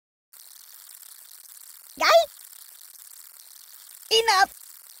guy? Enough!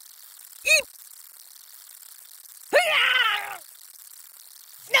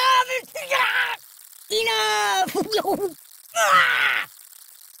 Enough!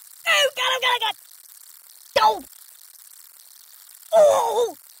 Oh, God! Don't!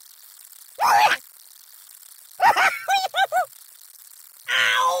 Oh!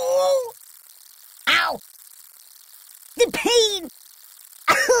 Ow! Ow! The pain!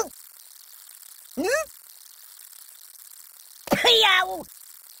 Ow!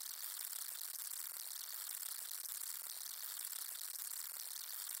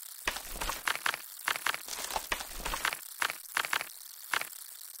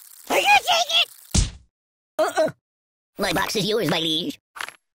 My box is yours, my liege.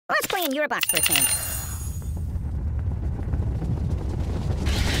 Let's play in your box for a change.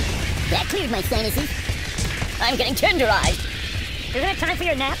 That cleared my sinuses. I'm getting tenderized. Isn't it time for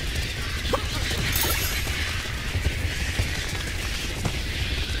your nap?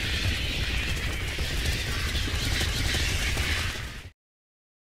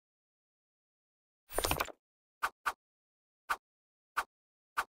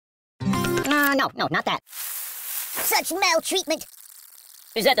 No, not that. Such maltreatment.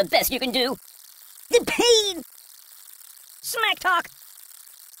 Is that the best you can do? The pain! Smack talk!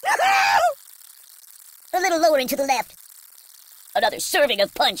 A little lower and to the left. Another serving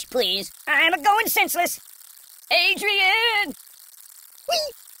of punch, please. I'm a-going senseless. Adrian!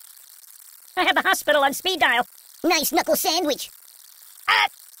 Whee! I have the hospital on speed dial. Nice knuckle sandwich. Ah!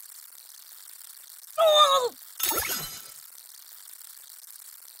 Oh!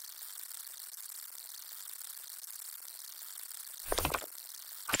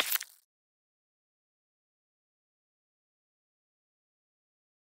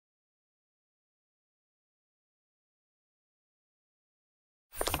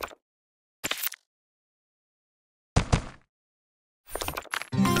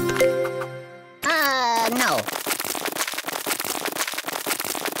 No.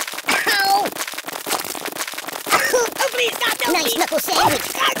 Ow! Oh, please, God, no, Nice please. knuckle sandwich.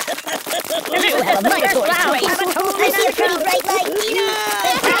 You have a migratory Wow, trace. have a totally I see a pretty bright light.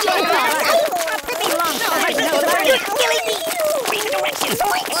 You're killing me. Read the directions. I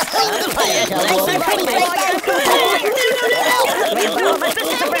see a pretty bright light. You're killing me.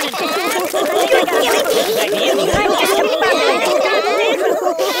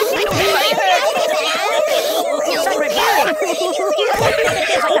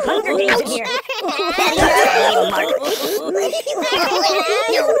 Hunger Games in here.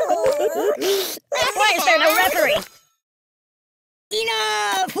 Why is there no referee?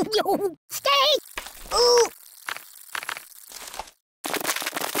 Enough! Stay! Ooh!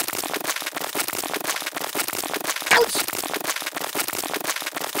 Ouch!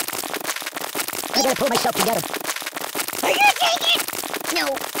 I gotta pull myself together. Are you gonna take it? No.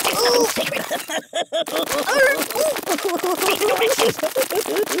 It's nothing sacred. Read the directions.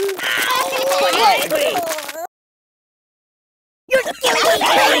 Ow! You're killing me. I'm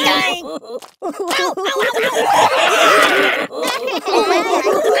dying. Ow! Oh my God!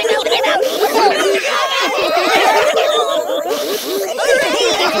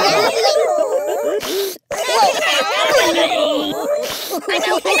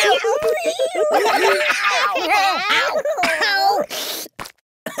 I'm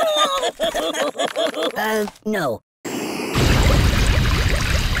out! No.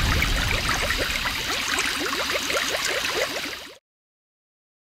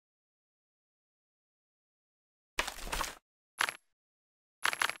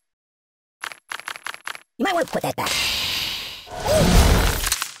 You might want to put that back.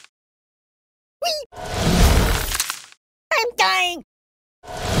 Whee! I'm dying.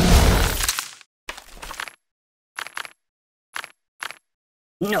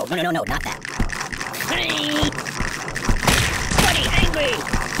 No, not that. Buddy, angry.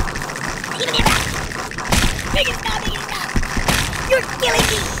 Make it stop! You're killing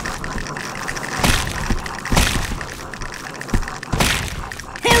me!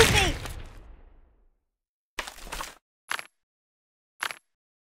 Help me.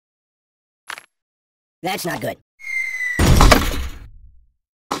 That's not good.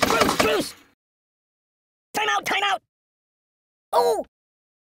 Bruce! Time out! Oh!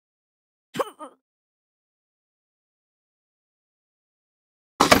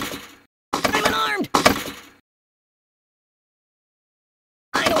 I'm unarmed!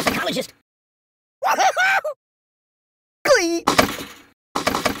 I know a psychologist. Glee!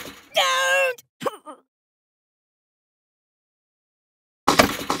 Don't!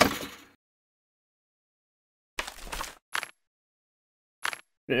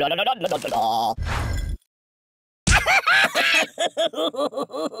 La la la la la la la.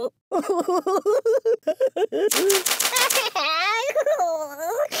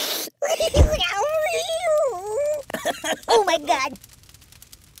 Oh my God!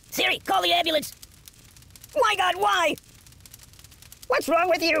 Siri, call the ambulance! My God, why? What's wrong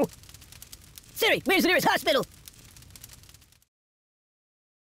with you? Siri, where's the nearest hospital?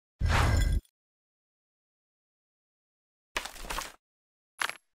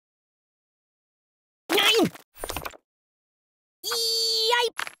 Nine!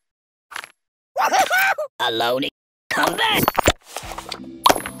 Yipe! Alone, come back!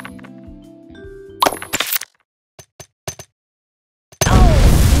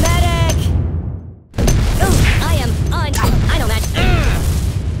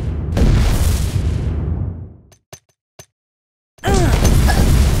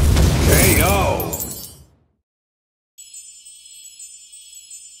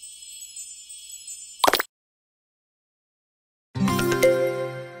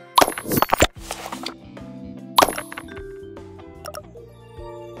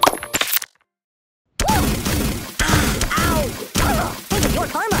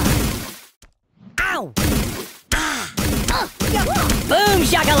 Boom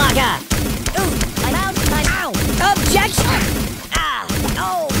shakalaka! Ooh, I'm out, I'm out! Objection! Ah!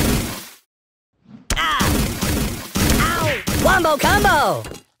 Oh! Ah! Ow! Wombo combo!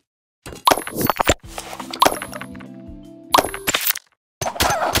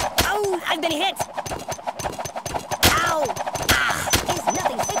 Oh! I've been hit! Ow! Ah! It's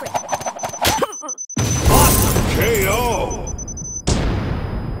nothing sacred! KO!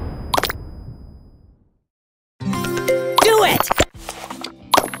 Do it!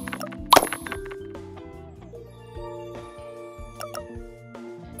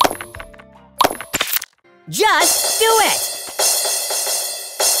 Just do it!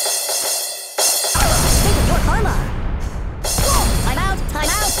 Think of your karma! Time out! Time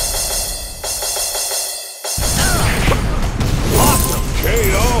out! Awesome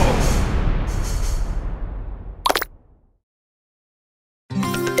KO!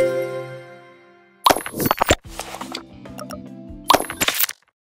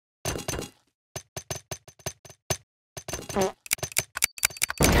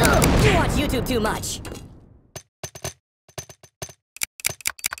 You watch YouTube too much!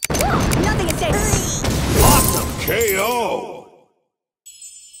 Nothing is safe! Awesome KO!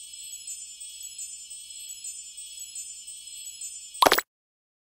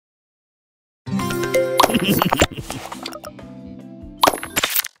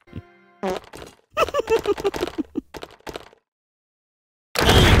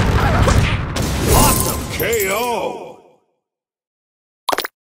 Awesome KO!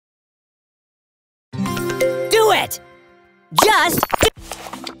 Do it! Just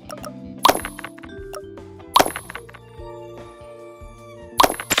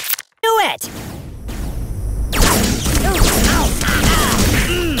do it!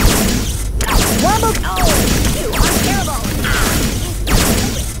 Wombo! Oh! You are terrible!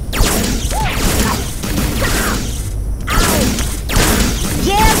 Ow!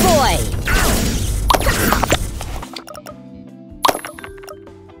 Yeah, boy!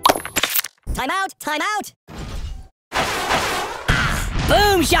 Time out! Time out!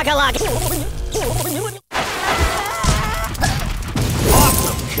 Boom shakalaka!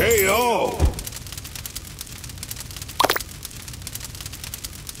 Awesome KO!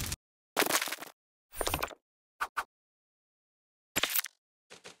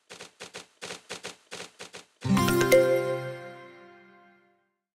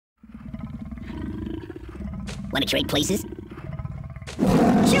 Wanna trade places?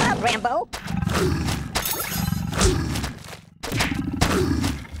 Chill out, Rambo!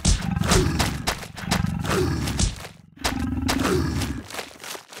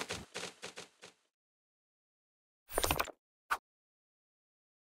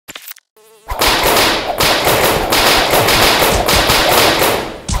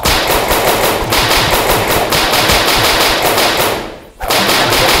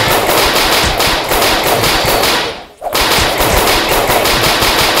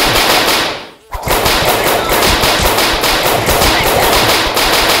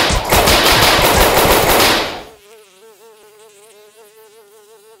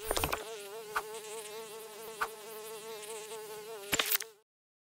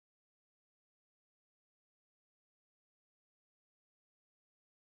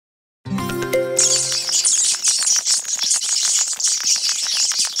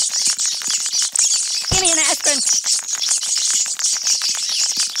 Give me an aspirin!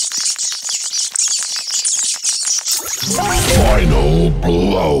 Final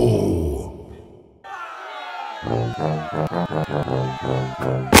blow! Super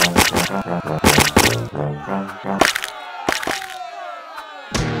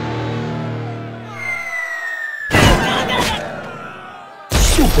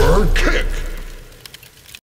kick!